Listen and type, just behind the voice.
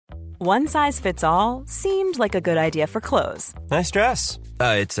One size fits all seemed like a good idea for clothes. Nice dress.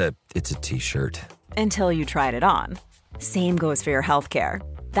 It's a t-shirt. Until you tried it on. Same goes for your healthcare.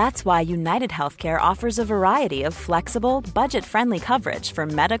 That's why United Healthcare offers a variety of flexible, budget-friendly coverage for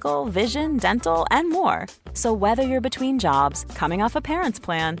medical, vision, dental, and more. So whether you're between jobs, coming off a parent's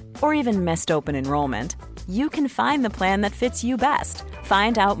plan, or even missed open enrollment, you can find the plan that fits you best.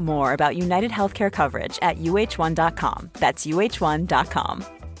 Find out more about United Healthcare coverage at uh1.com. That's uh1.com.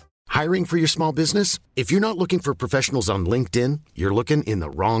 Hiring for your small business? If you're not looking for professionals on LinkedIn, you're looking in the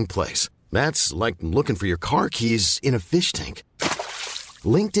wrong place. That's like looking for your car keys in a fish tank.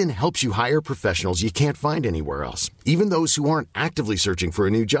 LinkedIn helps you hire professionals you can't find anywhere else, even those who aren't actively searching for a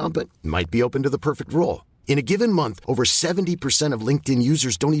new job but might be open to the perfect role. In a given month, over 70% of LinkedIn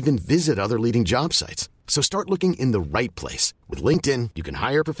users don't even visit other leading job sites. So start looking in the right place. With LinkedIn, you can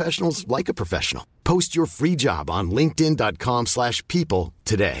hire professionals like a professional. Post your free job on linkedin.com/people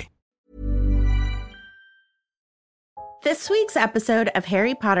today. This week's episode of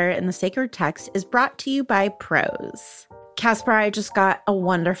Harry Potter and the Sacred Text is brought to you by Prose. Casper, I just got a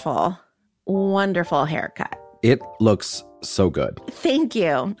wonderful, wonderful haircut. It looks so good. Thank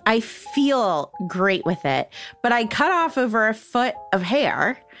you. I feel great with it, but I cut off over a foot of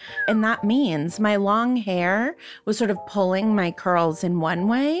hair, and that means my long hair was sort of pulling my curls in one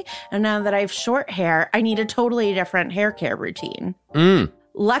way, and now that I have short hair, I need a totally different hair care routine.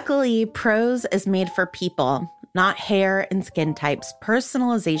 Luckily, Prose is made for people, not hair and skin types.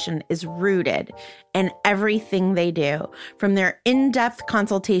 Personalization is rooted in everything they do, from their in-depth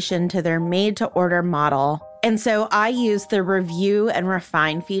consultation to their made-to-order model. And so I used the review and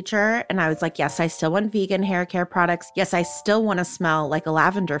refine feature, and I was like, yes, I still want vegan hair care products. Yes, I still want to smell like a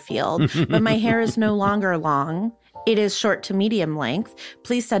lavender field, but my hair is no longer long. It is short to medium length.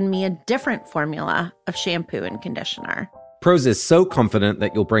 Please send me a different formula of shampoo and conditioner. Prose is so confident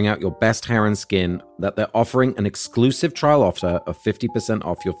that you'll bring out your best hair and skin that they're offering an exclusive trial offer of 50%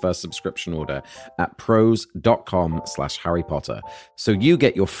 off your first subscription order at prose.com/Harry Potter. So you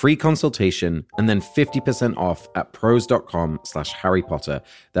get your free consultation and then 50% off at prose.com/Harry Potter.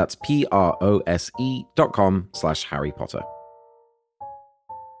 That's PROSE.com/Harry Potter.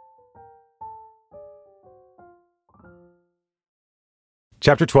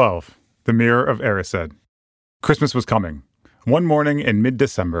 Chapter 12, The Mirror of Erised. Christmas was coming. One morning in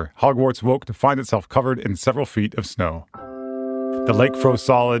mid-December, Hogwarts woke to find itself covered in several feet of snow. The lake froze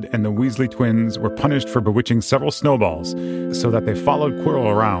solid, and the Weasley twins were punished for bewitching several snowballs so that they followed Quirrell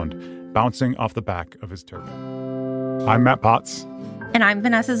around, bouncing off the back of his turban. I'm Matt Potts. And I'm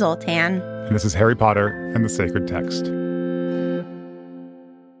Vanessa Zoltan. And this is Harry Potter and the Sacred Text.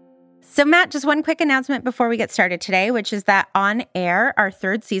 So, Matt, just one quick announcement before we get started today, which is that On Air, our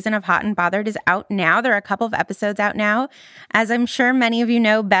third season of Hot and Bothered, is out now. There are a couple of episodes out now. As I'm sure many of you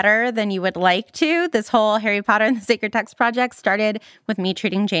know better than you would like to, this whole Harry Potter and the Sacred Text project started with me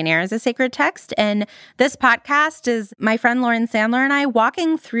treating Jane Eyre as a sacred text. And this podcast is my friend Lauren Sandler and I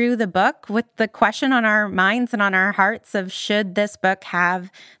walking through the book with the question on our minds and on our hearts of should this book have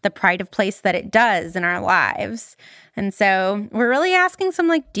the pride of place that it does in our lives? And so we're really asking some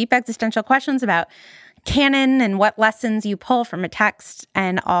deep existential questions about canon and what lessons you pull from a text,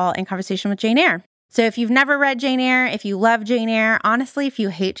 and all in conversation with Jane Eyre. So if you've never read Jane Eyre, if you love Jane Eyre, honestly, if you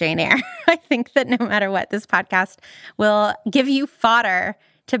hate Jane Eyre, I think that no matter what, this podcast will give you fodder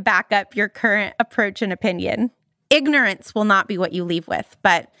to back up your current approach and opinion. Ignorance will not be what you leave with,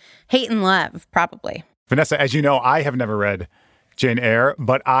 but hate and love, probably. Vanessa, as you know, I have never read Jane Eyre,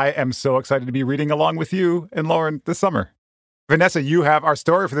 but I am so excited to be reading along with you and Lauren this summer. Vanessa, you have our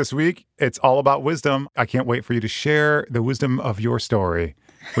story for this week. It's all about wisdom. I can't wait for you to share the wisdom of your story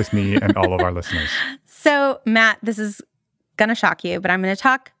with me and all of our listeners. So, Matt, this is going to shock you, but I'm going to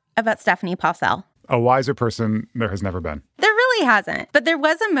talk about Stephanie Paulsell. A wiser person there has never been. There really hasn't. But there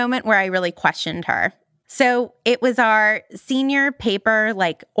was a moment where I really questioned her. So it was our senior paper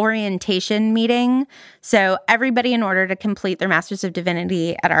orientation meeting. So everybody, in order to complete their Masters of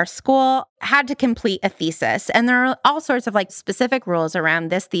Divinity at our school, had to complete a thesis. And there are all sorts of specific rules around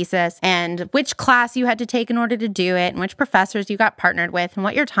this thesis and which class you had to take in order to do it and which professors you got partnered with and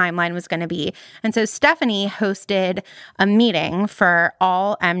what your timeline was going to be. And so Stephanie hosted a meeting for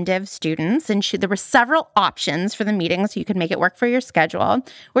all MDiv students. And there were several options for the meeting so you could make it work for your schedule,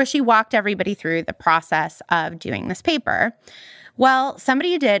 where she walked everybody through the process of doing this paper. Well,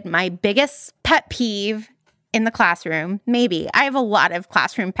 somebody did my biggest pet peeve in the classroom. Maybe. I have a lot of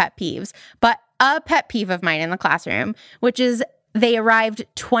classroom pet peeves, but a pet peeve of mine in the classroom, which is they arrived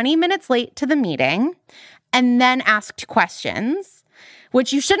 20 minutes late to the meeting and then asked questions,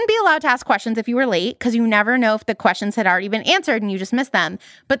 which you shouldn't be allowed to ask questions if you were late because you never know if the questions had already been answered and you just missed them.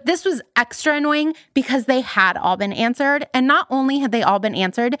 But this was extra annoying because they had all been answered. And not only had they all been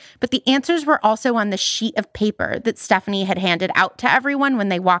answered, but the answers were also on the sheet of paper that Stephanie had handed out to everyone when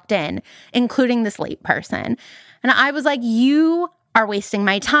they walked in, including this late person. And I was like, you are wasting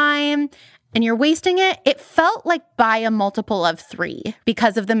my time. And you're wasting it. It felt like by a multiple of 3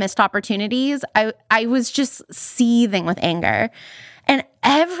 because of the missed opportunities. I was just seething with anger. And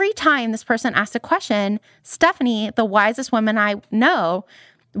every time this person asked a question, Stephanie, the wisest woman I know,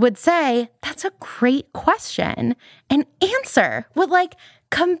 would say, that's a great question, and answer with like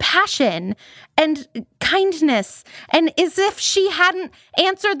compassion and kindness, and as if she hadn't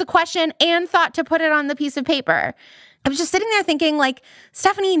answered the question and thought to put it on the piece of paper. I was just sitting there thinking, like,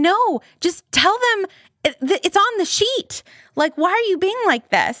 Stephanie, no, just tell them it's on the sheet. Like, why are you being like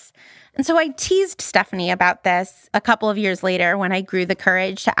this? And so I teased Stephanie about this a couple of years later when I grew the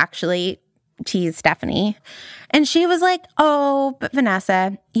courage to actually tease Stephanie. And she was like, oh, but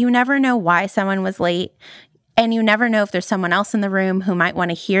Vanessa, you never know why someone was late. And you never know if there's someone else in the room who might want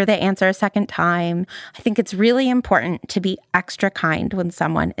to hear the answer a second time. I think it's really important to be extra kind when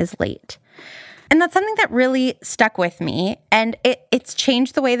someone is late. And that's something that really stuck with me. And it's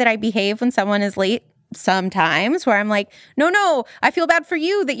changed the way that I behave when someone is late sometimes, where I'm like, no, I feel bad for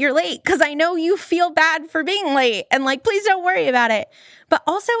you that you're late because I know you feel bad for being late. And like, please don't worry about it. But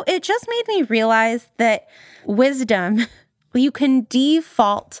also, it just made me realize that wisdom, you can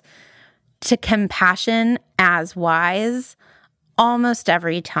default to compassion as wise almost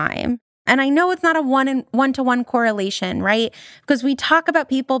every time. And I know it's not a one-to-one correlation, right? Because we talk about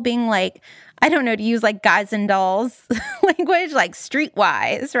people being like, I don't know, to use like guys and dolls language, like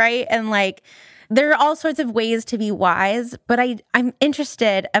streetwise, right? And like, there are all sorts of ways to be wise, but I'm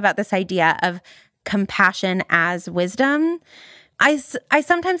interested about this idea of compassion as wisdom. I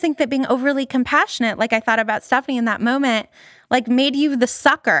sometimes think that being overly compassionate, like I thought about Stephanie in that moment, like made you the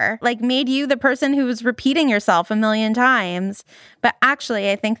sucker, like made you the person who was repeating yourself a million times. But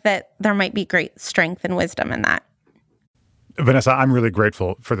actually, I think that there might be great strength and wisdom in that. Vanessa, I'm really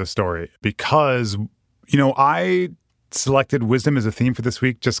grateful for this story because, you know, I selected wisdom as a theme for this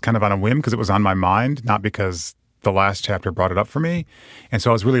week just kind of on a whim because it was on my mind, not because the last chapter brought it up for me. And so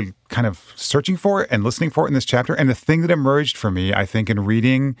I was really kind of searching for it and listening for it in this chapter. And the thing that emerged for me, I think, in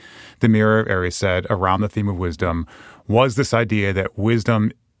reading The Mirror of Erised around the theme of wisdom was this idea that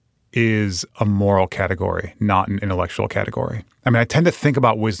wisdom is a moral category, not an intellectual category. I mean, I tend to think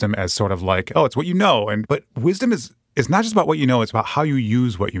about wisdom as sort of like, oh, it's what you know. But wisdom is not just about what you know, it's about how you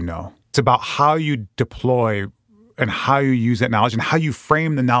use what you know. It's about how you deploy and how you use that knowledge and how you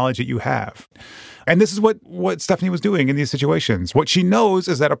frame the knowledge that you have. And this is what Stephanie was doing in these situations. What she knows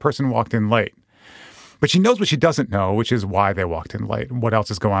is that a person walked in late. But she knows what she doesn't know, which is why they walked in late, what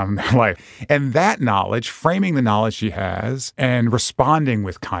else is going on in their life. And that knowledge, framing the knowledge she has and responding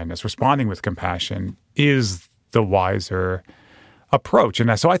with kindness, responding with compassion is the wiser approach.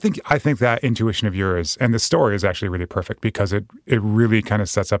 And so I think that intuition of yours and the story is actually really perfect because it really kind of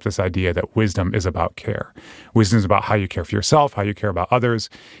sets up this idea that wisdom is about care. Wisdom is about how you care for yourself, how you care about others,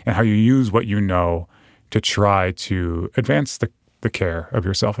 and how you use what you know to try to advance the care of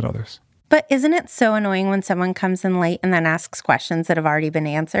yourself and others. But isn't it so annoying when someone comes in late and then asks questions that have already been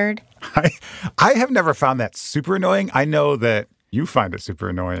answered? I have never found that super annoying. I know that you find it super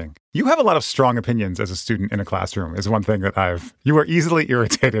annoying. You have a lot of strong opinions as a student in a classroom is one thing that you are easily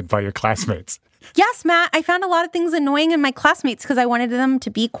irritated by your classmates. Yes, Matt, I found a lot of things annoying in my classmates because I wanted them to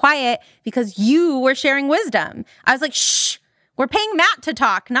be quiet because you were sharing wisdom. I was like, shh, we're paying Matt to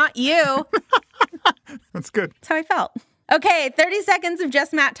talk, not you. That's good. That's how I felt. Okay, 30 seconds of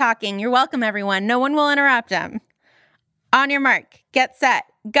just Matt talking. You're welcome, everyone. No one will interrupt him. On your mark, get set,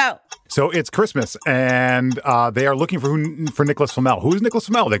 go. So it's Christmas, and they are looking for Nicholas Flamel. Who is Nicholas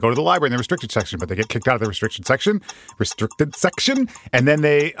Flamel? They go to the library in the restricted section, but they get kicked out of the restricted section, and then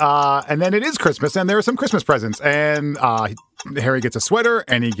it is Christmas, and there are some Christmas presents, and Harry gets a sweater,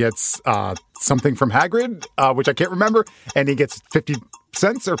 and he gets something from Hagrid, which I can't remember, and he gets 50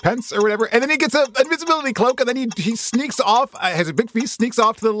 cents or pence or whatever, and then he gets an invisibility cloak, and then he sneaks off, has a big feast, sneaks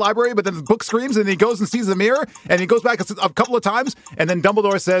off to the library, but then the book screams, and he goes and sees the mirror, and he goes back a couple of times, and then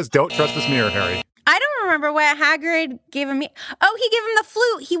Dumbledore says, "Don't trust this mirror, Harry." I don't remember what Hagrid gave him. Oh, he gave him the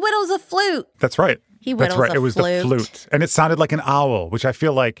flute. He whittles a flute. That's right. He whittles That's right. a It was flute. the flute, and it sounded like an owl, which I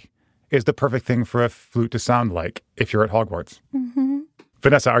feel like is the perfect thing for a flute to sound like if you're at Hogwarts. Mm-hmm.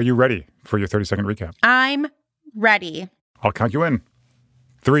 Vanessa, are you ready for your 30-second recap? I'm ready. I'll count you in.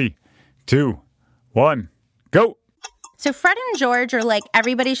 3, 2, 1, go. So Fred and George are like,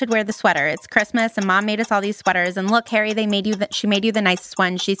 everybody should wear the sweater. It's Christmas and Mom made us all these sweaters. And look, Harry, she made you the nicest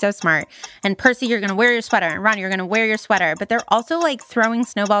one. She's so smart. And Percy, you're going to wear your sweater. And Ron, you're going to wear your sweater. But they're also like throwing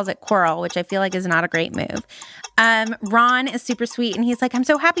snowballs at Quirrell, which I feel like is not a great move. Ron is super sweet and he's like, I'm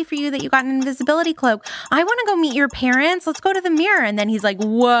so happy for you that you got an invisibility cloak. I want to go meet your parents. Let's go to the mirror. And then he's like,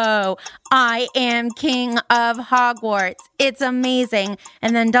 whoa, I am king of Hogwarts. It's amazing.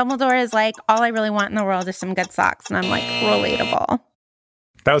 And then Dumbledore is like, all I really want in the world is some good socks. And I'm like, relatable.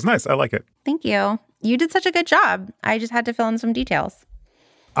 That was nice. I like it. Thank you. You did such a good job. I just had to fill in some details.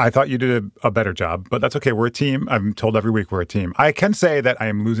 I thought you did a better job, but that's okay. We're a team. I'm told every week we're a team. I can say that I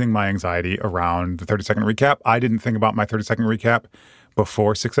am losing my anxiety around the 30-second recap. I didn't think about my 30-second recap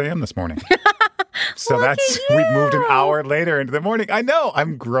before 6 a.m. this morning. So we've moved an hour later into the morning. I know.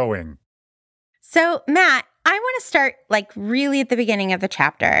 I'm growing. So, Matt, I want to start like really at the beginning of the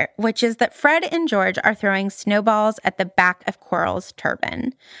chapter, which is that Fred and George are throwing snowballs at the back of Quirrell's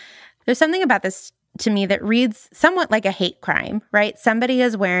turban. There's something about this to me that reads somewhat like a hate crime, right? Somebody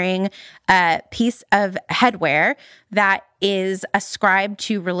is wearing a piece of headwear that is ascribed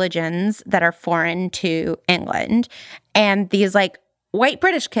to religions that are foreign to England. And these like white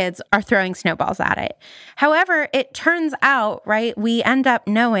British kids are throwing snowballs at it. However, it turns out, right, we end up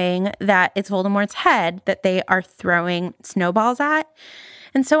knowing that it's Voldemort's head that they are throwing snowballs at.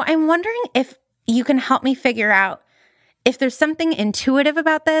 And so I'm wondering if you can help me figure out if there's something intuitive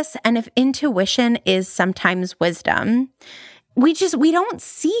about this and if intuition is sometimes wisdom. We don't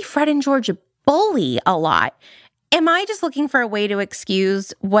see Fred and George bully a lot. Am I just looking for a way to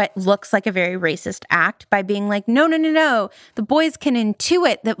excuse what looks like a very racist act by being like, no, the boys can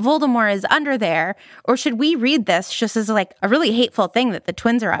intuit that Voldemort is under there? Or should we read this just as like a really hateful thing that the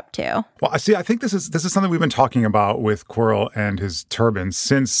twins are up to? Well, I think this is something we've been talking about with Quirrell and his turban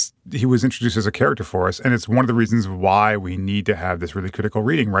since he was introduced as a character for us. And it's one of the reasons why we need to have this really critical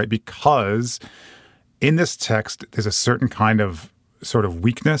reading, right? Because in this text, there's a certain kind of sort of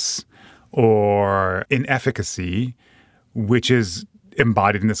weakness or inefficacy, which is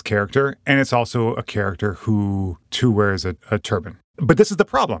embodied in this character. And it's also a character who too wears a turban. But this is the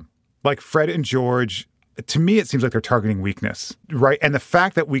problem. Like Fred and George, to me, it seems like they're targeting weakness, right? And the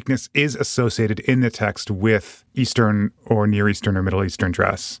fact that weakness is associated in the text with Eastern or Near Eastern or Middle Eastern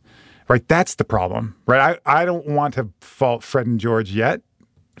dress, right? That's the problem, right? I don't want to fault Fred and George yet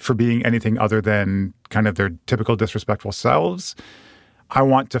for being anything other than kind of their typical disrespectful selves. I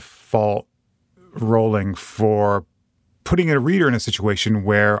want to fault Rowling for putting a reader in a situation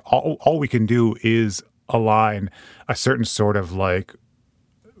where all we can do is align a certain sort of like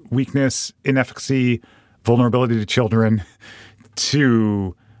weakness, inefficacy, vulnerability to children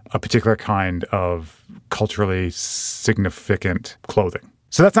to a particular kind of culturally significant clothing.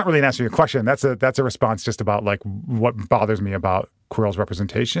 So that's not really an answer to your question. That's a response just about like what bothers me about Quirrell's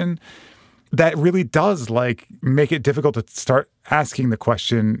representation. That really does like make it difficult to start asking the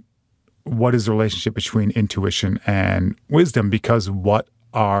question, what is the relationship between intuition and wisdom? Because what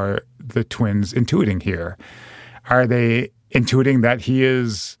are the twins intuiting here? Are they intuiting that he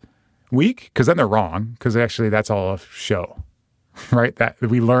is weak? Because then they're wrong, because actually that's all a show, right? That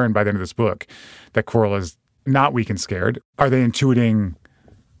we learn by the end of this book that Quirrell is not weak and scared. Are they intuiting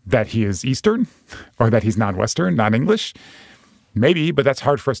that he is Eastern or that he's non-Western, non-English? Maybe, but that's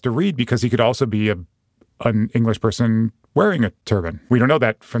hard for us to read because he could also be an English person wearing a turban. We don't know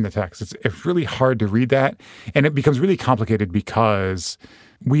that from the text. It's really hard to read that. And it becomes really complicated because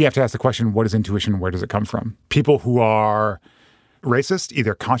we have to ask the question, what is intuition? Where does it come from? People who are racist,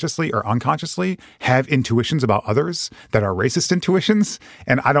 either consciously or unconsciously, have intuitions about others that are racist intuitions.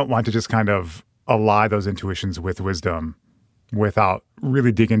 And I don't want to just kind of ally those intuitions with wisdom without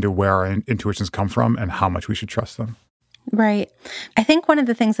really digging into where our intuitions come from and how much we should trust them. Right. I think one of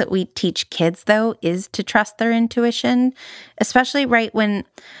the things that we teach kids, though, is to trust their intuition, especially right when,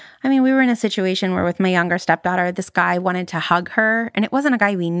 we were in a situation where with my younger stepdaughter, this guy wanted to hug her, and it wasn't a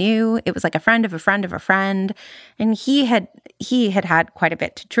guy we knew. It was like a friend of a friend of a friend, and he had had quite a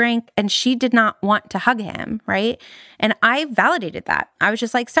bit to drink, and she did not want to hug him, right? And I validated that. I was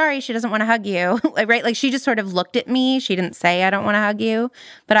just like, sorry, she doesn't want to hug you, right? Like she just sort of looked at me. She didn't say, I don't want to hug you,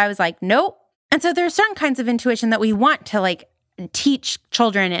 but I was like, nope. And so there are certain kinds of intuition that we want to like teach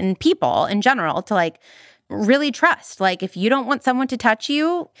children and people in general to like really trust. Like if you don't want someone to touch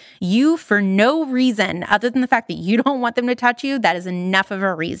you, for no reason other than the fact that you don't want them to touch you, that is enough of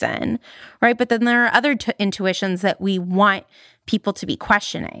a reason, right? But then there are other intuitions that we want people to be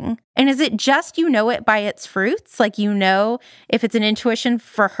questioning. And is it just you know it by its fruits? Like if it's an intuition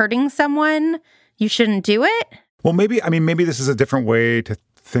for hurting someone, you shouldn't do it? Well, maybe this is a different way to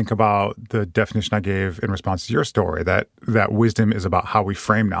think about the definition I gave in response to your story, that wisdom is about how we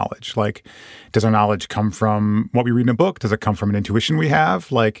frame knowledge. Like, does our knowledge come from what we read in a book? Does it come from an intuition we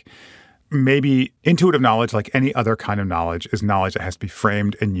have? Like, maybe intuitive knowledge, like any other kind of knowledge, is knowledge that has to be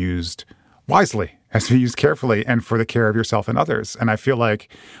framed and used wisely, has to be used carefully and for the care of yourself and others. And I feel like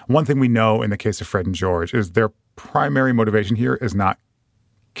one thing we know in the case of Fred and George is their primary motivation here is not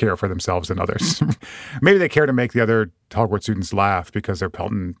care for themselves and others. Maybe they care to make the other Hogwarts students laugh because they're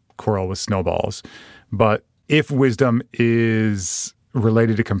pelting Quirrell with snowballs. But if wisdom is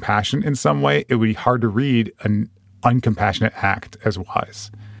related to compassion in some way, it would be hard to read an uncompassionate act as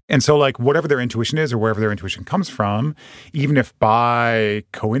wise. And so, like, whatever their intuition is or wherever their intuition comes from, even if by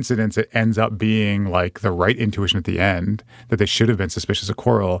coincidence it ends up being like the right intuition at the end, that they should have been suspicious of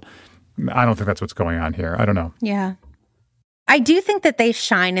Quirrell, I don't think that's what's going on here. I don't know. Yeah. I do think that they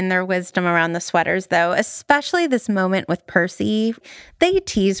shine in their wisdom around the sweaters, though, especially this moment with Percy. They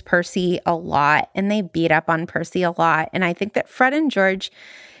tease Percy a lot and they beat up on Percy a lot. And I think that Fred and George,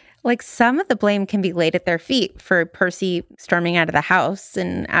 like, some of the blame can be laid at their feet for Percy storming out of the house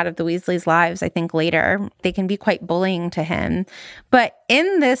and out of the Weasleys' lives. I think later they can be quite bullying to him. But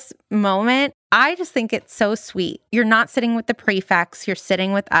in this moment, I just think it's so sweet. You're not sitting with the prefects. You're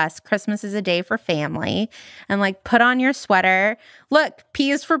sitting with us. Christmas is a day for family. And, like, put on your sweater. Look,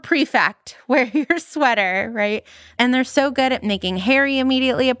 P is for prefect. Wear your sweater, right? And they're so good at making Harry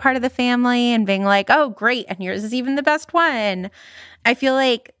immediately a part of the family and being like, oh, great, and yours is even the best one. I feel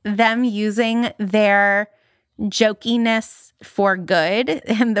like them using their jokiness for good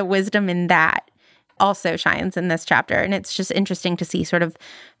and the wisdom in that also shines in this chapter. And it's just interesting to see sort of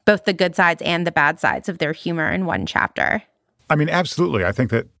both the good sides and the bad sides of their humor in one chapter. I mean, absolutely. I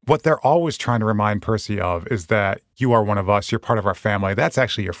think that what they're always trying to remind Percy of is that you are one of us. You're part of our family. That's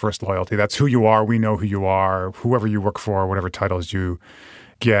actually your first loyalty. That's who you are. We know who you are, whoever you work for, whatever titles you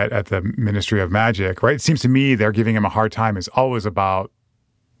get at the Ministry of Magic, right? It seems to me they're giving him a hard time is always about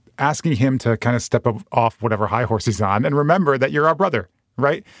asking him to kind of step off whatever high horse he's on and remember that you're our brother,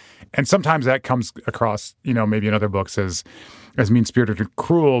 right? And sometimes that comes across, maybe in other books as mean-spirited and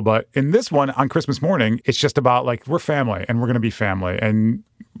cruel. But in this one, on Christmas morning, it's just about, like, we're family and we're going to be family. And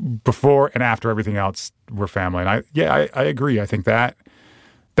before and after everything else, we're family. And I agree. I think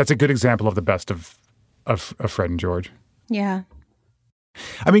that's a good example of the best of Fred and George. Yeah.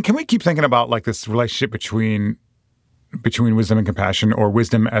 I mean, can we keep thinking about, like, this relationship between wisdom and compassion, or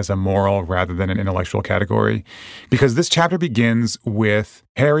wisdom as a moral rather than an intellectual category? Because this chapter begins with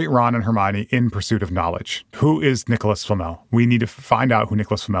Harry, Ron, and Hermione in pursuit of knowledge. Who is Nicholas Flamel? We need to find out who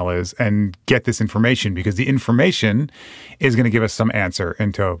Nicholas Flamel is and get this information, because the information is going to give us some answer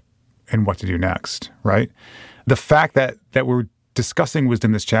in what to do next, right? The fact that we're discussing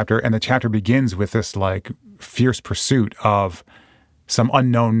wisdom this chapter, and the chapter begins with this, like, fierce pursuit of some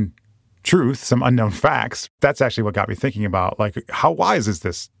unknown truth, some unknown facts, that's actually what got me thinking about, like, how wise is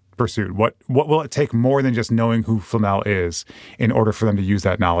this pursuit? What will it take more than just knowing who Flamel is in order for them to use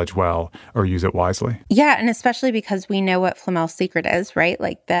that knowledge well or use it wisely? Yeah, and especially because we know what Flamel's secret is, right?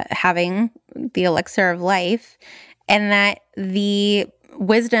 Like, that having the elixir of life, and that the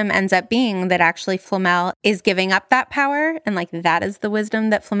wisdom ends up being that actually Flamel is giving up that power, and, like, that is the wisdom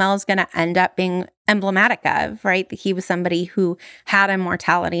that Flamel is going to end up being emblematic of, right? That he was somebody who had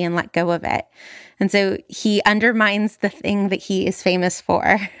immortality and let go of it. And so he undermines the thing that he is famous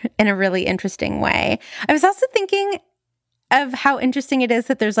for in a really interesting way. I was also thinking of how interesting it is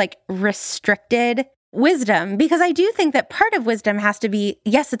that there's, like, restricted wisdom, because I do think that part of wisdom has to be,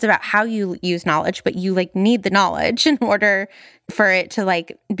 yes, it's about how you use knowledge, but you, like, need the knowledge in order for it to,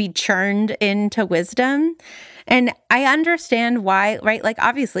 like, be churned into wisdom. And I understand why, right? Like,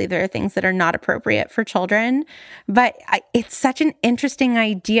 obviously there are things that are not appropriate for children, but it's such an interesting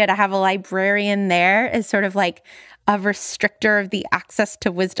idea to have a librarian there as sort of like a restrictor of the access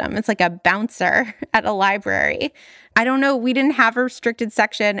to wisdom. It's like a bouncer at a library. I don't know. We didn't have a restricted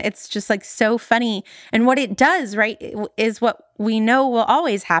section. It's just, like, so funny. And what it does, right, is what we know will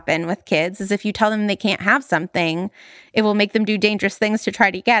always happen with kids, is if you tell them they can't have something, it will make them do dangerous things to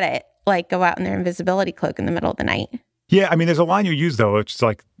try to get it, like go out in their invisibility cloak in the middle of the night. Yeah, I mean, there's a line you use, though, which is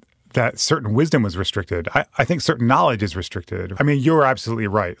like that certain wisdom was restricted. I think certain knowledge is restricted. I mean, you're absolutely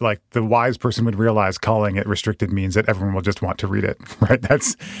right. Like, the wise person would realize calling it restricted means that everyone will just want to read it, right?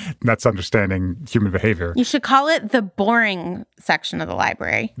 That's understanding human behavior. You should call it the boring section of the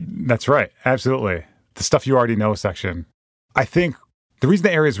library. That's right. Absolutely. The stuff you already know section. I think the reason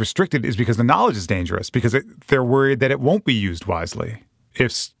the area is restricted is because the knowledge is dangerous, because they're worried that it won't be used wisely.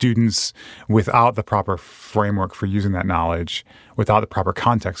 If students, without the proper framework for using that knowledge, without the proper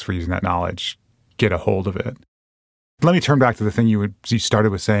context for using that knowledge, get a hold of it. Let me turn back to the thing you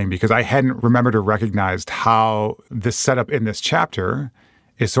started with saying, because I hadn't remembered or recognized how the setup in this chapter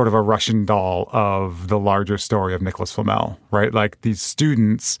is sort of a Russian doll of the larger story of Nicholas Flamel, right? Like, these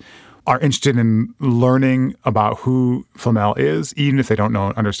students are interested in learning about who Flamel is, even if they don't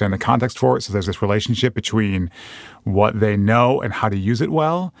understand the context for it. So there's this relationship between what they know and how to use it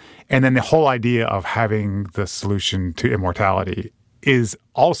well. And then the whole idea of having the solution to immortality is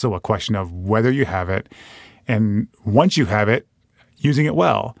also a question of whether you have it, and once you have it, using it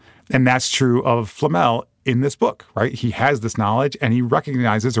well. And that's true of Flamel in this book, right? He has this knowledge, and he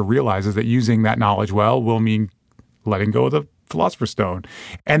recognizes or realizes that using that knowledge well will mean letting go of the Philosopher's Stone.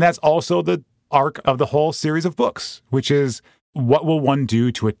 And that's also the arc of the whole series of books, which is, what will one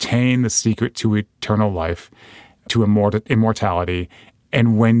do to attain the secret to eternal life, to immortality,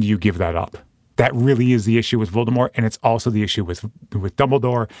 and when do you give that up? That really is the issue with Voldemort, and it's also the issue with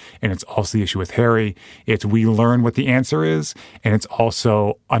Dumbledore, and it's also the issue with Harry. It's, we learn what the answer is, and it's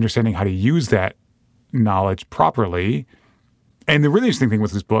also understanding how to use that knowledge properly. And the really interesting thing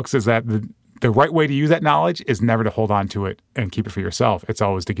with these books is that the right way to use that knowledge is never to hold on to it and keep it for yourself. It's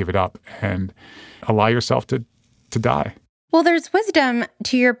always to give it up and allow yourself to die. Well, there's wisdom,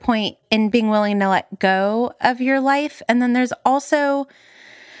 to your point, in being willing to let go of your life. And then there's also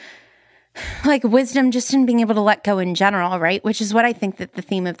like wisdom just in being able to let go in general, right? Which is what I think that the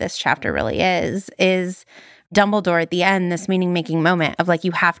theme of this chapter really is Dumbledore at the end, this meaning-making moment of like,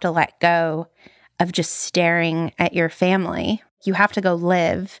 you have to let go of just staring at your family. You have to go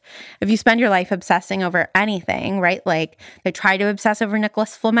live. If you spend your life obsessing over anything, right? Like, they try to obsess over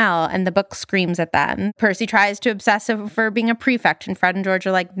Nicholas Flamel and the book screams at them. Percy tries to obsess over being a prefect and Fred and George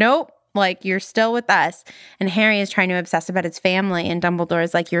are like, nope, like, you're still with us. And Harry is trying to obsess about his family, and Dumbledore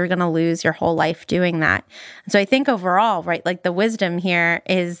is like, you're going to lose your whole life doing that. And so I think overall, right, like, the wisdom here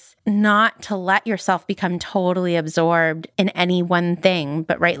is not to let yourself become totally absorbed in any one thing,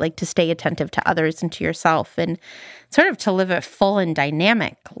 but right, like, to stay attentive to others and to yourself, and sort of to live a full and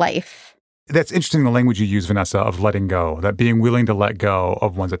dynamic life. That's interesting, the language you use, Vanessa, of letting go, that being willing to let go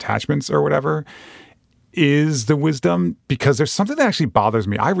of one's attachments or whatever is the wisdom, because there's something that actually bothers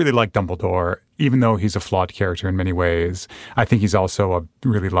me. I really like Dumbledore, even though he's a flawed character in many ways. I think he's also a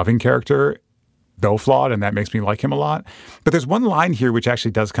really loving character, though flawed, and that makes me like him a lot. But there's one line here which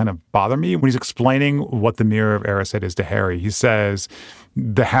actually does kind of bother me when he's explaining what the Mirror of Erised is to Harry. He says,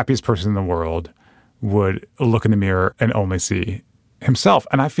 the happiest person in the world would look in the mirror and only see himself.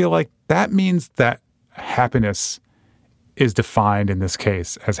 And I feel like that means that happiness is defined in this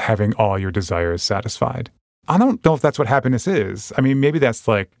case as having all your desires satisfied. I don't know if that's what happiness is. I mean, maybe that's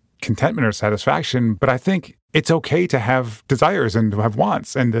like contentment or satisfaction, but I think it's okay to have desires and to have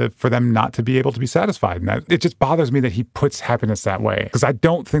wants and for them not to be able to be satisfied. And that, it just bothers me that he puts happiness that way, because I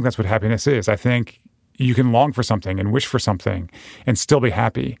don't think that's what happiness is. I think you can long for something and wish for something and still be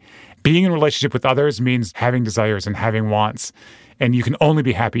happy. Being in a relationship with others means having desires and having wants, and you can only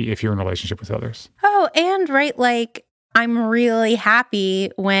be happy if you're in a relationship with others. Oh, and right, like, I'm really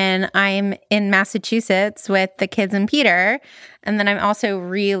happy when I'm in Massachusetts with the kids and Peter. And then I'm also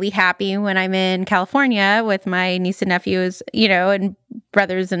really happy when I'm in California with my niece and nephews, you know, and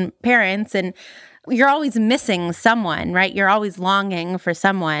brothers and parents. And you're always missing someone, right? You're always longing for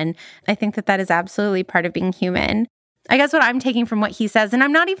someone. I think that that is absolutely part of being human. I guess what I'm taking from what he says, and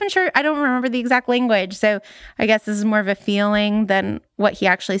I'm not even sure, I don't remember the exact language, so I guess this is more of a feeling than what he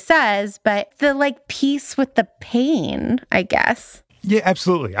actually says, but the like peace with the pain, I guess. Yeah,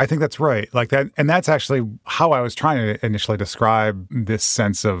 absolutely. I think that's right. Like that, and that's actually how I was trying to initially describe this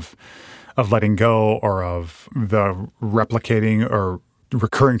sense of letting go, or of the replicating or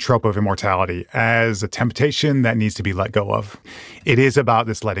recurring trope of immortality as a temptation that needs to be let go of. It is about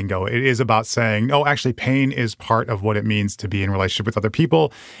this letting go. It is about saying, no, actually, pain is part of what it means to be in relationship with other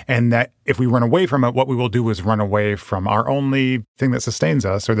people. And that if we run away from it, what we will do is run away from our only thing that sustains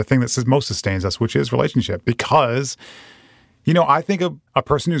us, or the thing that most sustains us, which is relationship. Because, you know, I think a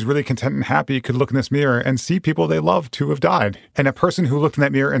person who's really content and happy could look in this mirror and see people they love to have died. And a person who looked in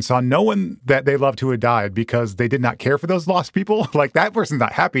that mirror and saw no one that they loved who had died because they did not care for those lost people, like, that person's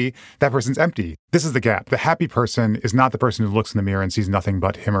not happy. That person's empty. This is the gap. The happy person is not the person who looks in the mirror and sees nothing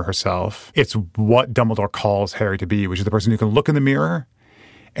but him or herself. It's what Dumbledore calls Harry to be, which is the person who can look in the mirror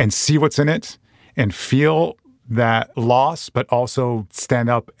and see what's in it and feel that loss, but also stand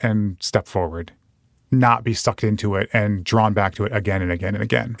up and step forward. Not be sucked into it and drawn back to it again and again and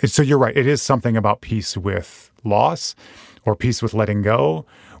again. So you're right. It is something about peace with loss, or peace with letting go,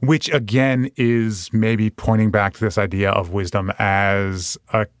 which again is maybe pointing back to this idea of wisdom as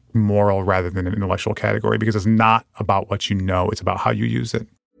a moral rather than an intellectual category, because it's not about what you know. It's about how you use it.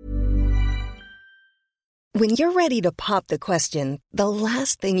 When you're ready to pop the question, the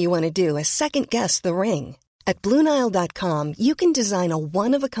last thing you want to do is second-guess the ring. At BlueNile.com, you can design a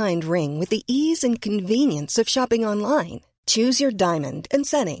one-of-a-kind ring with the ease and convenience of shopping online. Choose your diamond and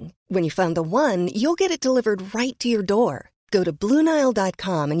setting. When you find the one, you'll get it delivered right to your door. Go to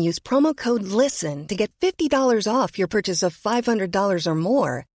BlueNile.com and use promo code LISTEN to get $50 off your purchase of $500 or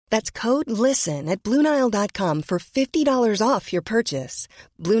more. That's code LISTEN at BlueNile.com for $50 off your purchase.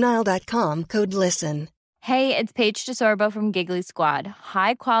 BlueNile.com, code LISTEN. Hey, it's Paige DeSorbo from Giggly Squad.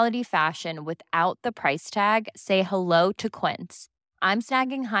 High quality fashion without the price tag. Say hello to Quince. I'm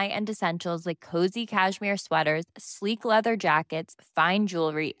snagging high-end essentials like cozy cashmere sweaters, sleek leather jackets, fine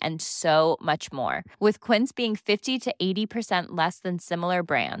jewelry, and so much more. With Quince being 50 to 80% less than similar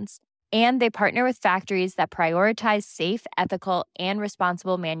brands. And they partner with factories that prioritize safe, ethical, and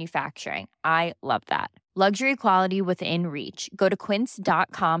responsible manufacturing. I love that. Luxury quality within reach. Go to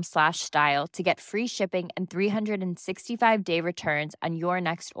quince.com/style to get free shipping and 365-day returns on your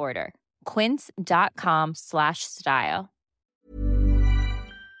next order. Quince.com/style.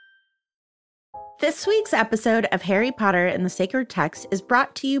 This week's episode of Harry Potter and the Sacred Text is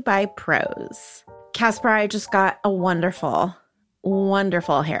brought to you by Prose. Casper, I just got a wonderful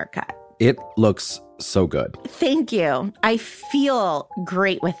haircut. It looks so good. Thank you. I feel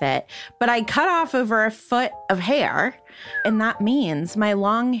great with it, but I cut off over a foot of hair, and that means my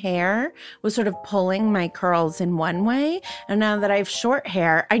long hair was sort of pulling my curls in one way, and now that I have short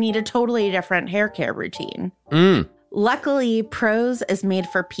hair, I need a totally different hair care routine. Luckily, Prose is made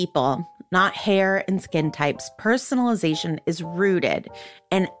for people, not hair and skin types. Personalization is rooted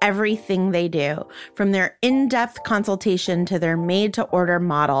in everything they do, from their in-depth consultation to their made-to-order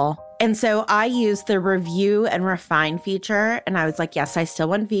model. And so I used the review and refine feature, and I was like, yes, I still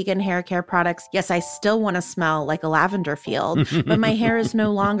want vegan hair care products. Yes, I still want to smell like a lavender field, but my hair is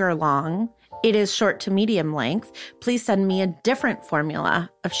no longer long. It is short to medium length. Please send me a different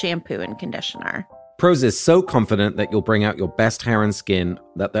formula of shampoo and conditioner. Prose is so confident that you'll bring out your best hair and skin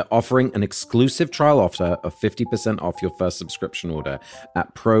that they're offering an exclusive trial offer of 50% off your first subscription order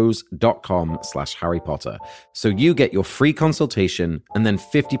at prose.com/Harry Potter. So you get your free consultation and then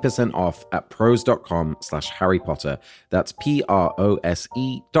 50% off at prose.com/Harry Potter. That's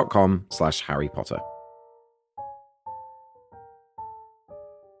PROSE.com/Harry Potter.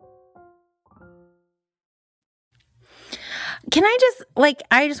 Can I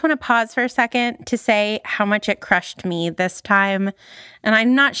just want to pause for a second to say how much it crushed me this time. And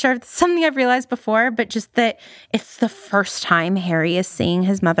I'm not sure if it's something I've realized before, but just that it's the first time Harry is seeing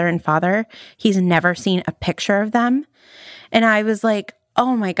his mother and father. He's never seen a picture of them. And I was like,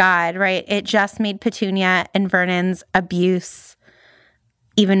 oh my God, right? It just made Petunia and Vernon's abuse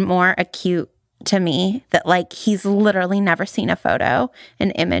even more acute to me, that like he's literally never seen a photo, an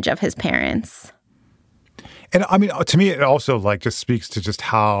image of his parents. And I mean, to me, it also like just speaks to just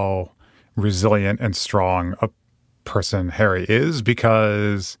how resilient and strong a person Harry is,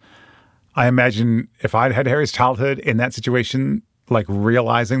 because I imagine if I'd had Harry's childhood in that situation, like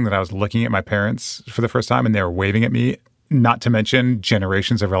realizing that I was looking at my parents for the first time and they were waving at me, not to mention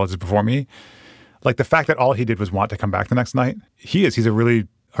generations of relatives before me, like the fact that all he did was want to come back the next night, he's a really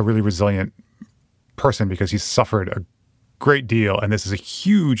resilient person because he's suffered a great deal. And this is a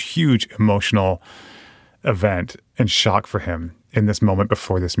huge emotional event and shock for him in this moment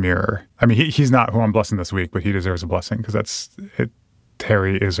before this mirror. I mean, he's not who I'm blessing this week, but he deserves a blessing because that's it.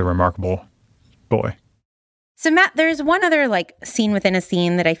 Harry is a remarkable boy. So Matt, there's one other like scene within a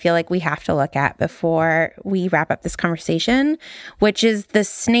scene that I feel like we have to look at before we wrap up this conversation, which is the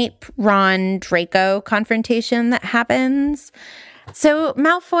Snape, Ron, Draco confrontation that happens. So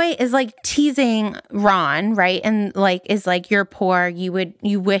Malfoy is like teasing Ron, right? And like is like, you're poor. You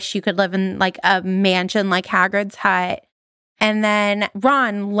wish you could live in like a mansion like Hagrid's hut. And then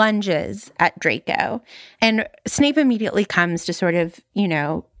Ron lunges at Draco, and Snape immediately comes to sort of,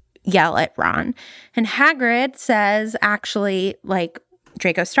 yell at Ron. And Hagrid says, actually, like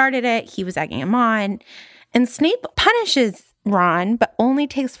Draco started it. He was egging him on. And Snape punishes Ron, but only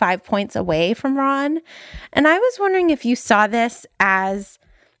takes 5 points away from Ron. And I was wondering if you saw this as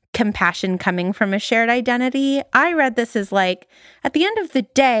compassion coming from a shared identity. I read this as like, at the end of the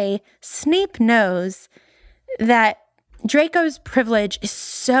day, Snape knows that Draco's privilege is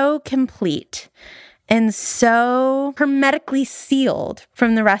so complete and so hermetically sealed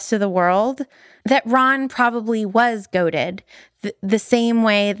from the rest of the world that Ron probably was goaded the same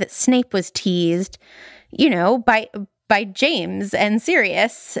way that Snape was teased, by James and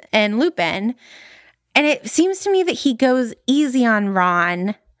Sirius and Lupin. And it seems to me that he goes easy on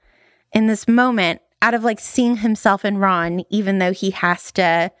Ron in this moment out of like seeing himself in Ron, even though he has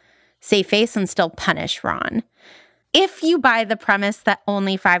to save face and still punish Ron. If you buy the premise that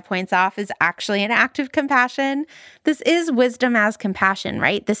only 5 points off is actually an act of compassion, this is wisdom as compassion,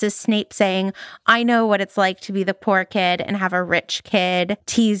 right? This is Snape saying, I know what it's like to be the poor kid and have a rich kid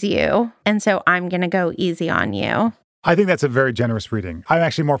tease you, and so I'm going to go easy on you. I think that's a very generous reading. I'm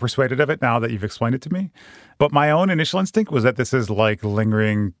actually more persuaded of it now that you've explained it to me. But my own initial instinct was that this is like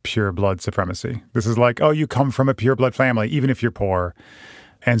lingering pure blood supremacy. This is like, oh, you come from a pure blood family, even if you're poor.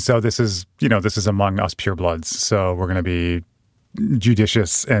 And so this is among us purebloods. So we're going to be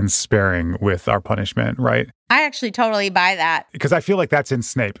judicious and sparing with our punishment, right? I actually totally buy that. Because I feel like that's in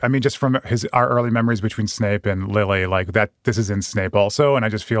Snape. I mean, just from our early memories between Snape and Lily, like that, this is in Snape also. And I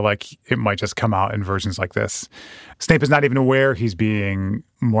just feel like it might just come out in versions like this. Snape is not even aware he's being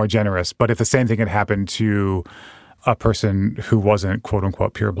more generous. But if the same thing had happened to a person who wasn't quote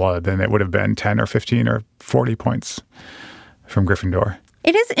unquote pure blood, then it would have been 10 or 15 or 40 points from Gryffindor.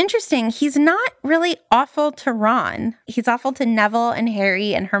 It is interesting. He's not really awful to Ron. He's awful to Neville and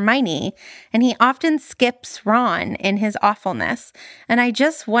Harry and Hermione, and he often skips Ron in his awfulness. And I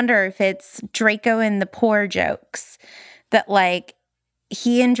just wonder if it's Draco and the poor jokes, that like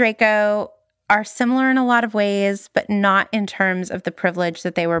he and Draco are similar in a lot of ways, but not in terms of the privilege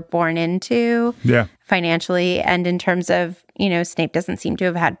that they were born into financially, and in terms of, Snape doesn't seem to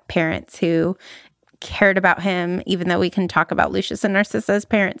have had parents who cared about him, even though we can talk about Lucius and Narcissa's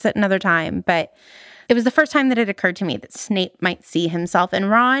parents at another time. But it was the first time that it occurred to me that Snape might see himself in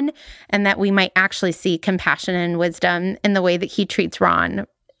Ron, and that we might actually see compassion and wisdom in the way that he treats Ron,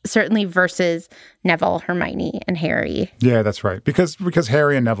 certainly versus Neville, Hermione, and Harry. Yeah, that's right. Because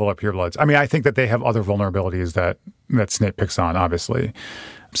Harry and Neville are purebloods. I mean, I think that they have other vulnerabilities that Snape picks on, obviously.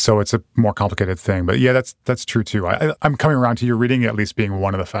 So it's a more complicated thing. But yeah, that's true too. I'm coming around to your reading at least being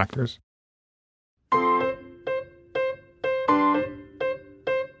one of the factors.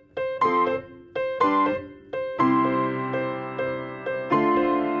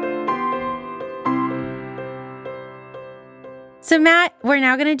 So Matt, we're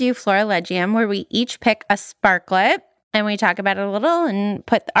now going to do Florilegium, where we each pick a sparklet and we talk about it a little and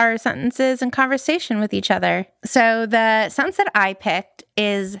put our sentences in conversation with each other. So the sentence that I picked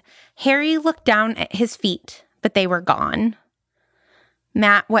is, Harry looked down at his feet, but they were gone.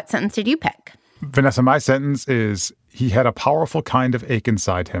 Matt, what sentence did you pick? Vanessa, my sentence is, he had a powerful kind of ache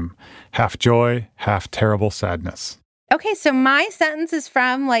inside him, half joy, half terrible sadness. Okay, so my sentence is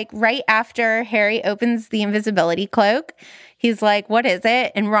from right after Harry opens the invisibility cloak. He's like, what is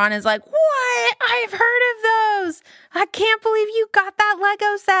it? And Ron is like, what? I've heard of those. I can't believe you got that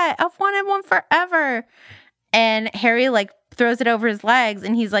Lego set. I've wanted one forever. And Harry throws it over his legs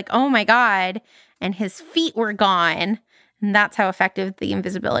and he's like, oh my God. And his feet were gone. And that's how effective the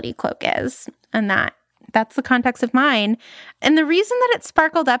invisibility cloak is. And that's the context of mine. And the reason that it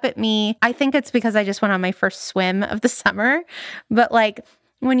sparkled up at me, I think it's because I just went on my first swim of the summer. But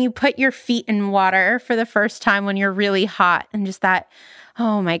when you put your feet in water for the first time when you're really hot, and just that,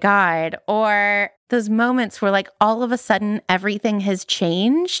 oh my God, or those moments where all of a sudden everything has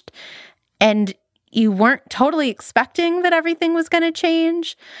changed and you weren't totally expecting that everything was going to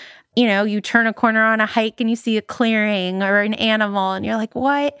change. You turn a corner on a hike and you see a clearing or an animal and you're like,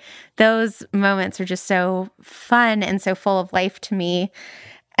 what? Those moments are just so fun and so full of life to me.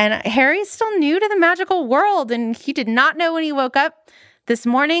 And Harry's still new to the magical world, and he did not know when he woke up this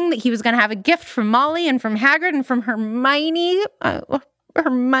morning that he was going to have a gift from Molly and from Hagrid and from Hermione.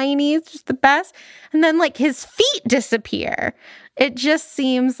 Hermione is just the best. And then his feet disappear. It just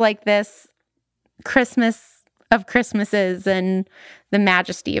seems like this Christmas of Christmases and the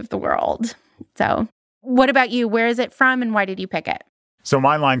majesty of the world. So what about you? Where is it from and why did you pick it? So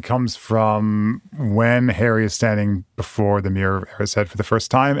my line comes from when Harry is standing before the Mirror of Erised for the first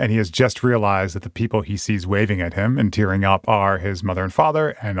time, and he has just realized that the people he sees waving at him and tearing up are his mother and father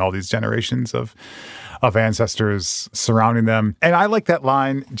and all these generations of ancestors surrounding them. And I like that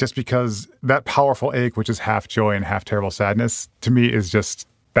line just because that powerful ache, which is half joy and half terrible sadness, to me is just,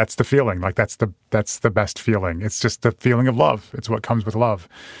 that's the feeling. That's the best feeling. It's just the feeling of love. It's what comes with love.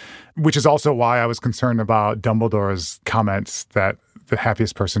 Which is also why I was concerned about Dumbledore's comments that the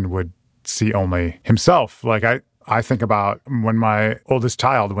happiest person would see only himself. I think about when my oldest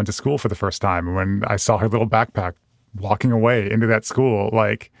child went to school for the first time, when I saw her little backpack walking away into that school,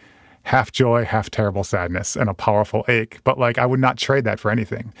 half joy, half terrible sadness and a powerful ache. But I would not trade that for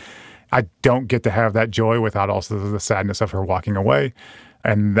anything. I don't get to have that joy without also the sadness of her walking away.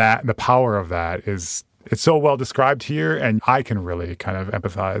 And that the power of that is, it's so well described here, and I can really kind of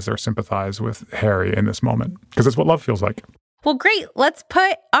empathize or sympathize with Harry in this moment, because it's what love feels like. Well, great. Let's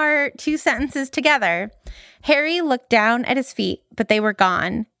put our two sentences together. Harry looked down at his feet, but they were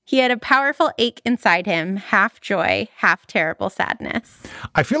gone. He had a powerful ache inside him, half joy, half terrible sadness.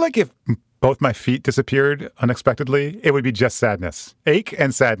 I feel like if both my feet disappeared unexpectedly, it would be just sadness. Ache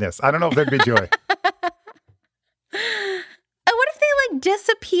and sadness. I don't know if there'd be joy. What if they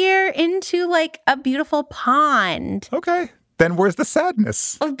disappear into a beautiful pond? Okay. Then where's the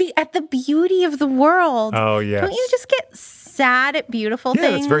sadness? Be at the beauty of the world. Oh, yes. Don't you just get sad at beautiful things?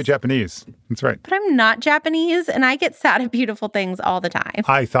 Yeah, that's very Japanese. That's right. But I'm not Japanese, and I get sad at beautiful things all the time.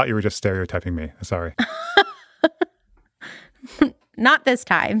 I thought you were just stereotyping me. Sorry. Not this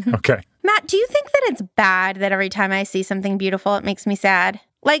time. Okay. Matt, do you think that it's bad that every time I see something beautiful, it makes me sad?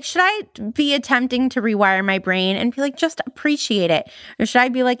 Should I be attempting to rewire my brain and be just appreciate it? Or should I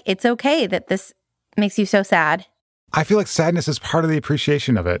be it's okay that this makes you so sad? I feel like sadness is part of the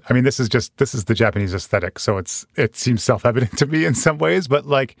appreciation of it. I mean, this is the Japanese aesthetic, so it seems self-evident to me in some ways, but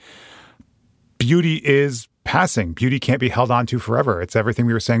beauty is passing. Beauty can't be held on to forever. It's everything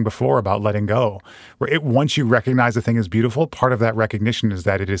we were saying before about letting go. Once you recognize a thing is beautiful, part of that recognition is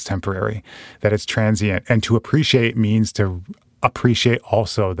that it is temporary, that it's transient, and to appreciate means to appreciate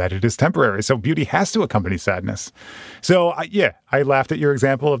also that it is temporary. So beauty has to accompany sadness. So I laughed at your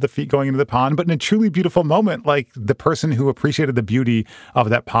example of the feet going into the pond, but in a truly beautiful moment, the person who appreciated the beauty of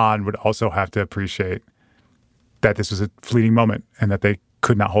that pond would also have to appreciate that this was a fleeting moment and that they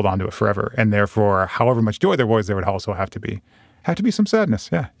could not hold on to it forever. And therefore, however much joy there was, there would also have to be some sadness.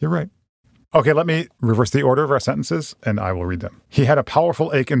 Yeah, you're right. Okay, let me reverse the order of our sentences and I will read them. He had a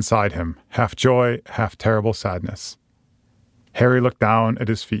powerful ache inside him, half joy, half terrible sadness. Harry looked down at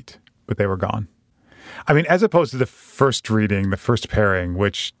his feet, but they were gone. I mean, as opposed to the first reading, the first pairing,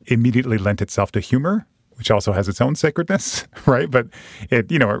 which immediately lent itself to humor, which also has its own sacredness, right? But it,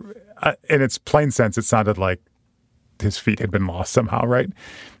 in its plain sense, it sounded like his feet had been lost somehow, right?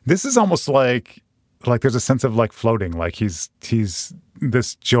 This is almost like there's a sense of floating, he's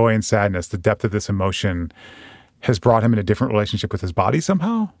this joy and sadness, the depth of this emotion has brought him in a different relationship with his body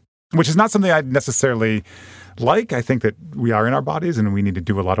somehow, which is not something I'd necessarily like. I think that we are in our bodies and we need to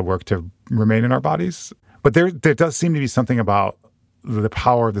do a lot of work to remain in our bodies. But there does seem to be something about the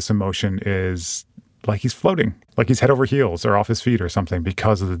power of this emotion is he's floating, he's head over heels or off his feet or something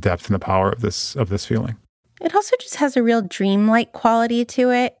because of the depth and the power of this feeling. It also just has a real dreamlike quality to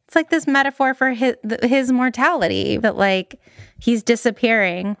it. It's this metaphor for his mortality, that he's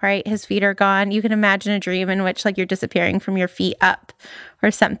disappearing, right? His feet are gone. You can imagine a dream in which you're disappearing from your feet up or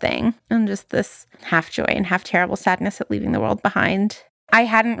something. And just this half joy and half terrible sadness at leaving the world behind. I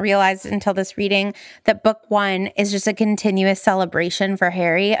hadn't realized until this reading that book 1 is just a continuous celebration for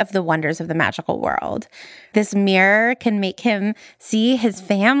Harry of the wonders of the magical world. This mirror can make him see his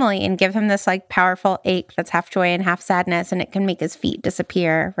family and give him this powerful ache that's half joy and half sadness, and it can make his feet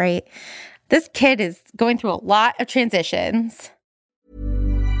disappear, right? This kid is going through a lot of transitions.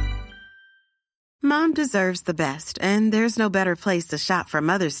 Mom deserves the best, and there's no better place to shop for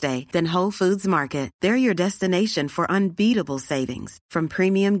Mother's Day than Whole Foods Market. They're your destination for unbeatable savings, from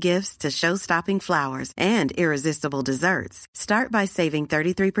premium gifts to show-stopping flowers and irresistible desserts. Start by saving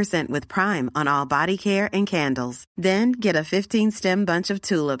 33% with Prime on all body care and candles. Then get a 15-stem bunch of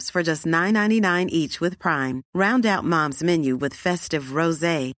tulips for just $9.99 each with Prime. Round out Mom's menu with festive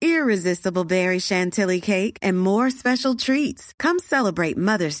rosé, irresistible berry chantilly cake, and more special treats. Come celebrate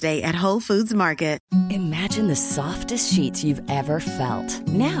Mother's Day at Whole Foods Market. Imagine the softest sheets you've ever felt.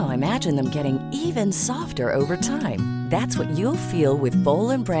 Now imagine them getting even softer over time. That's what you'll feel with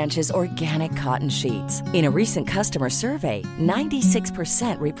Boll & Branch's organic cotton sheets. In a recent customer survey,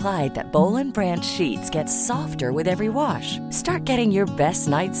 96% replied that Boll & Branch sheets get softer with every wash. Start getting your best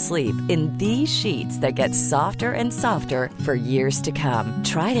night's sleep in these sheets that get softer and softer for years to come.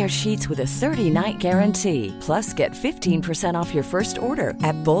 Try their sheets with a 30-night guarantee. Plus, get 15% off your first order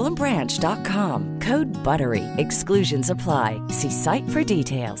at bollandbranch.com. Code BUTTERY. Exclusions apply. See site for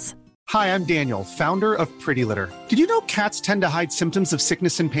details. Hi, I'm Daniel, founder of Pretty Litter. Did you know cats tend to hide symptoms of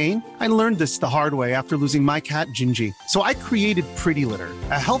sickness and pain? I learned this the hard way after losing my cat, Gingy. So I created Pretty Litter,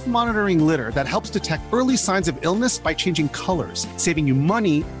 a health monitoring litter that helps detect early signs of illness by changing colors, saving you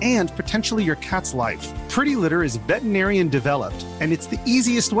money and potentially your cat's life. Pretty Litter is veterinarian developed, and it's the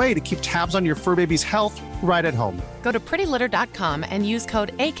easiest way to keep tabs on your fur baby's health right at home. Go to prettylitter.com and use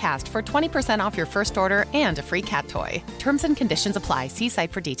code ACAST for 20% off your first order and a free cat toy. Terms and conditions apply. See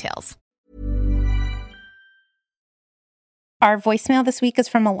site for details. Our voicemail this week is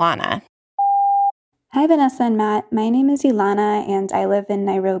from Ilana. Hi, Vanessa and Matt. My name is Ilana, and I live in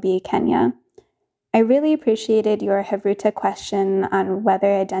Nairobi, Kenya. I really appreciated your Havruta question on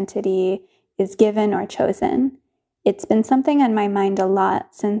whether identity is given or chosen. It's been something on my mind a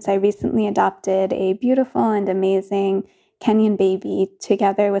lot since I recently adopted a beautiful and amazing Kenyan baby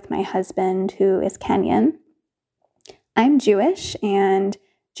together with my husband, who is Kenyan. I'm Jewish, and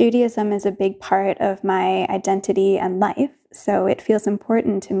Judaism is a big part of my identity and life, so it feels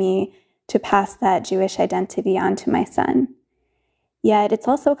important to me to pass that Jewish identity on to my son. Yet it's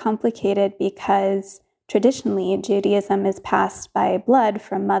also complicated because traditionally Judaism is passed by blood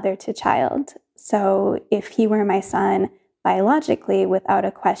from mother to child. So if he were my son, biologically, without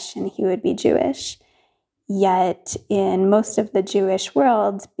a question, he would be Jewish. Yet in most of the Jewish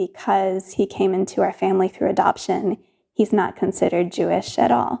world, because he came into our family through adoption, he's not considered Jewish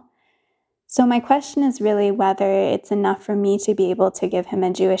at all. So my question is really whether it's enough for me to be able to give him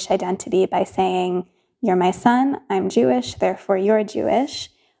a Jewish identity by saying, you're my son, I'm Jewish, therefore you're Jewish,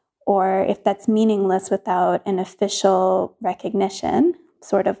 or if that's meaningless without an official recognition,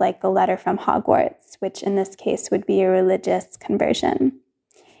 sort of like the letter from Hogwarts, which in this case would be a religious conversion.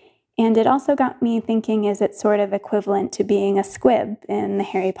 And it also got me thinking, is it sort of equivalent to being a squib in the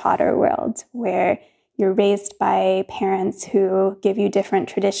Harry Potter world, where you're raised by parents who give you different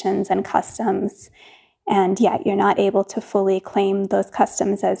traditions and customs, and yet you're not able to fully claim those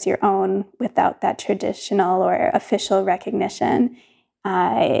customs as your own without that traditional or official recognition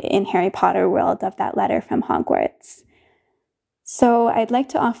in Harry Potter world of that letter from Hogwarts. So I'd like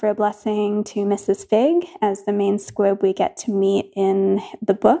to offer a blessing to Mrs. Fig as the main squib we get to meet in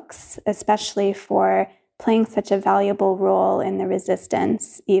the books, especially for playing such a valuable role in the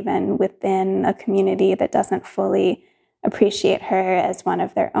resistance, even within a community that doesn't fully appreciate her as one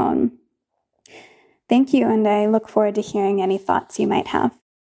of their own. Thank you, and I look forward to hearing any thoughts you might have.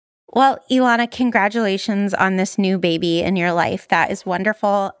 Well, Ilana, congratulations on this new baby in your life. That is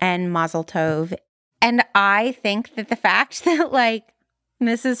wonderful, and mazel tov. And I think that the fact that, like,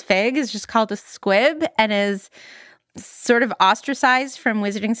 Mrs. Fig is just called a squib and is sort of ostracized from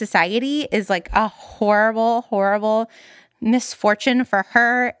Wizarding Society is like a horrible, horrible misfortune for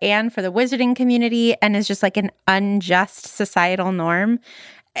her and for the Wizarding community, and is just like an unjust societal norm.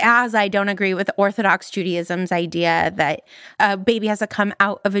 As I don't agree with Orthodox Judaism's idea that a baby has to come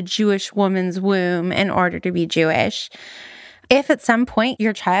out of a Jewish woman's womb in order to be Jewish. If at some point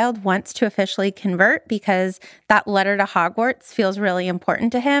your child wants to officially convert because that letter to Hogwarts feels really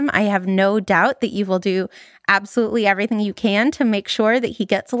important to him, I have no doubt that you will do absolutely everything you can to make sure that he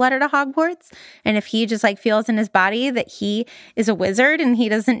gets a letter to Hogwarts. And if he just like feels in his body that he is a wizard and he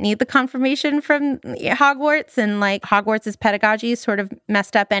doesn't need the confirmation from Hogwarts, and like Hogwarts' pedagogy is sort of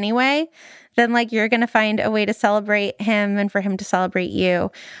messed up anyway, then like you're going to find a way to celebrate him and for him to celebrate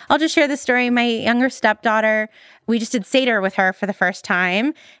you. I'll just share this story. My younger stepdaughter, we just did Seder with her for the first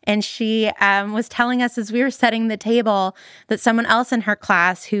time. And she was telling us as we were setting the table that someone else in her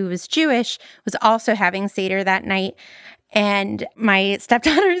class who was Jewish was also having Seder that night. And my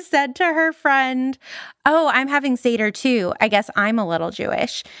stepdaughter said to her friend, "Oh, I'm having Seder too. I guess I'm a little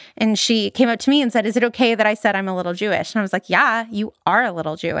Jewish." And she came up to me and said, "Is it okay that I said I'm a little Jewish?" And I was like, "Yeah, you are a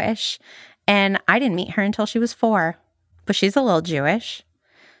little Jewish." And I didn't meet her until she was 4, but she's a little Jewish.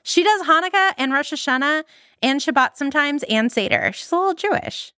 She does Hanukkah and Rosh Hashanah and Shabbat sometimes and Seder. She's a little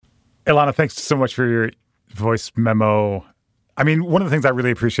Jewish. Ilana, thanks so much for your voice memo. I mean, one of the things I really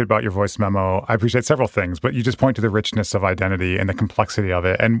appreciate about your voice memo, I appreciate several things, but you just point to the richness of identity and the complexity of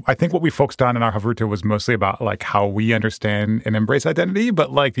it. And I think what we focused on in our Havruta was mostly about like how we understand and embrace identity.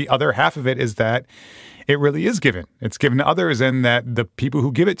 But like the other half of it is that it really is given. It's given to others, and that the people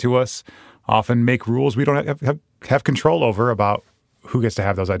who give it to us often make rules we don't have control over about who gets to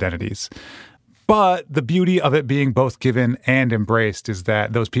have those identities. But the beauty of it being both given and embraced is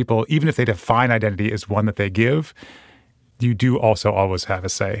that those people, even if they define identity as one that they give, you do also always have a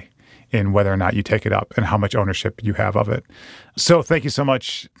say in whether or not you take it up and how much ownership you have of it. So thank you so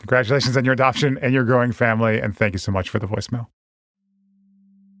much. Congratulations on your adoption and your growing family, and thank you so much for the voicemail.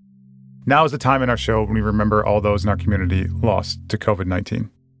 Now is the time in our show when we remember all those in our community lost to COVID-19.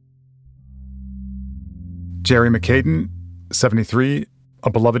 Jerry McCaden, 73, a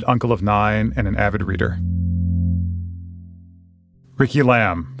beloved uncle of 9 and an avid reader. Ricky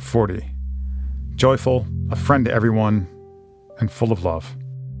Lamb, 40, joyful, a friend to everyone, and full of love.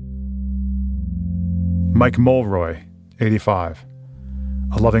 Mike Mulroy, 85,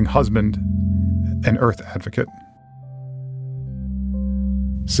 a loving husband and earth advocate.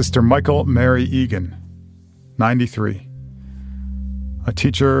 Sister Michael Mary Egan, 93, a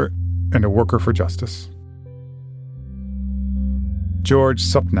teacher and a worker for justice. George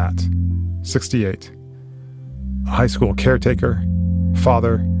Supnat, 68, a high school caretaker,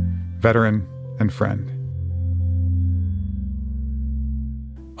 father, veteran, and friend.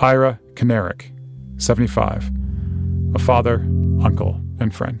 Ira Kanarick, 75, a father, uncle,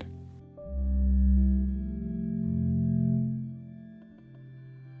 and friend.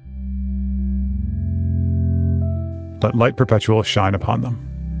 Let light perpetual shine upon them.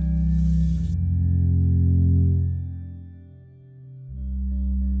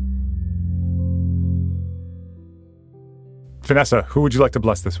 Vanessa, who would you like to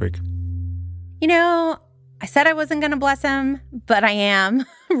bless this week? You know, I said I wasn't going to bless him, but I am.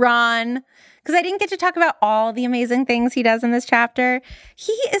 Ron, because I didn't get to talk about all the amazing things he does in this chapter.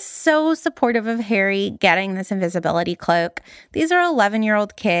 He is so supportive of Harry getting this invisibility cloak. These are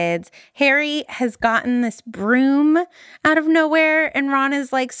 11-year-old kids. Harry has gotten this broom out of nowhere, and Ron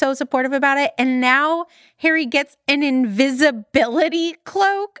is like so supportive about it. And now Harry gets an invisibility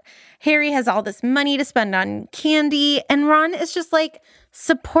cloak. Harry has all this money to spend on candy, and Ron is just like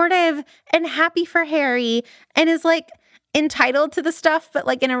supportive and happy for Harry and is like entitled to the stuff, but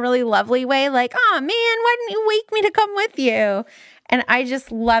like in a really lovely way. Like, oh man, why didn't you wake me to come with you? And I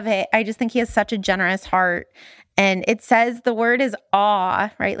just love it. I just think he has such a generous heart. And it says the word is awe,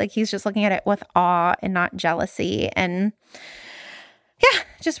 right? Like he's just looking at it with awe and not jealousy. And yeah,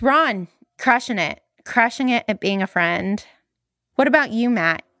 just Ron crushing it at being a friend. What about you,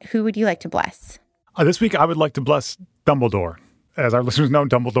 Matt? Who would you like to bless? This week, I would like to bless Dumbledore. As our listeners know,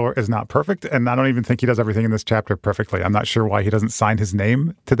 Dumbledore is not perfect, and I don't even think he does everything in this chapter perfectly. I'm not sure why he doesn't sign his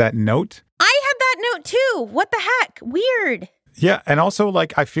name to that note. I had that note too. What the heck? Weird. Yeah, and also,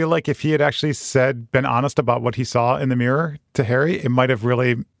 like, I feel like if he had actually been honest about what he saw in the mirror to Harry, it might have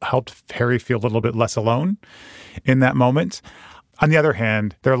really helped Harry feel a little bit less alone in that moment. On the other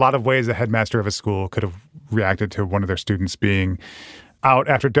hand, there are a lot of ways the headmaster of a school could have reacted to one of their students being out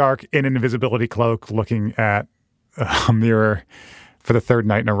after dark in an invisibility cloak looking at a mirror for the third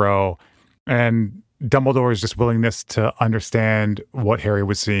night in a row. And Dumbledore's just willingness to understand what Harry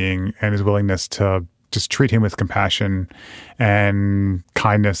was seeing and his willingness to just treat him with compassion and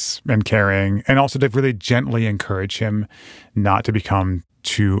kindness and caring, and also to really gently encourage him not to become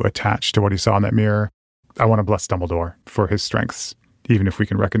too attached to what he saw in that mirror. I want to bless Dumbledore for his strengths, even if we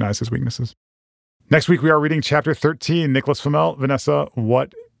can recognize his weaknesses. Next week, we are reading Chapter 13. Nicholas Flamel. Vanessa,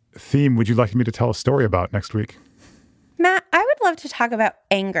 what theme would you like me to tell a story about next week? Matt, I would love to talk about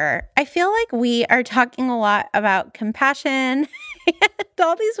anger. I feel like we are talking a lot about compassion and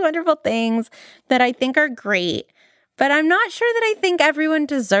all these wonderful things that I think are great. But I'm not sure that I think everyone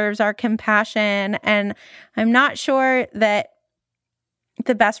deserves our compassion. And I'm not sure that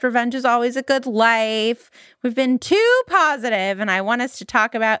the best revenge is always a good life. We've been too positive, and I want us to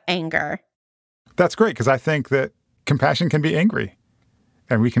talk about anger. That's great, because I think that compassion can be angry,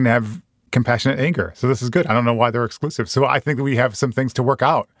 and we can have compassionate anger. So this is good. I don't know why they're exclusive. So I think that we have some things to work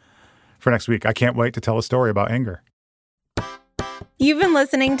out for next week. I can't wait to tell a story about anger. You've been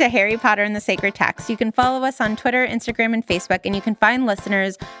listening to Harry Potter and the Sacred Text. You can follow us on Twitter, Instagram, and Facebook, and you can find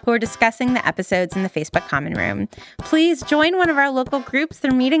listeners who are discussing the episodes in the Facebook Common Room. Please join one of our local groups.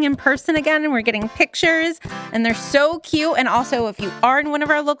 They're meeting in person again, and we're getting pictures, and they're so cute. And also, if you are in one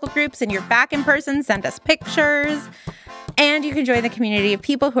of our local groups and you're back in person, send us pictures. And you can join the community of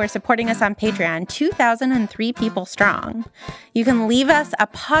people who are supporting us on Patreon, 2,003 people strong. You can leave us a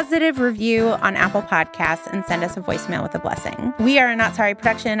positive review on Apple Podcasts and send us a voicemail with a blessing. We are a Not Sorry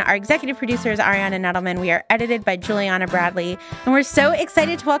production. Our executive producer is Ariana Nettleman. We are edited by Juliana Bradley. And we're so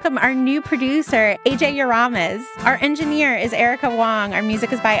excited to welcome our new producer, AJ Yaramas. Our engineer is Erica Wong. Our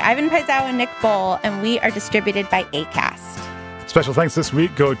music is by Ivan Paisau and Nick Bowl. And we are distributed by Acast. Special thanks this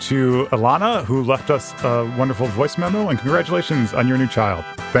week go to Alana, who left us a wonderful voice memo, and congratulations on your new child.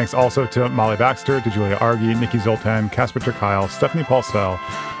 Thanks also to Molly Baxter, to Julia Argy, Nikki Zoltan, Casper Kyle, Stephanie Paulsell,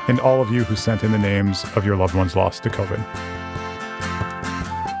 and all of you who sent in the names of your loved ones lost to COVID.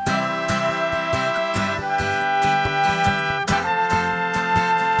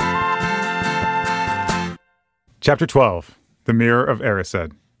 Chapter 12, The Mirror of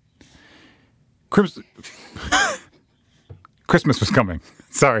Erised. Christmas was coming.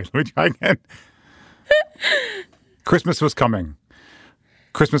 Sorry, let me try again. Christmas was coming.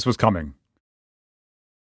 Christmas was coming.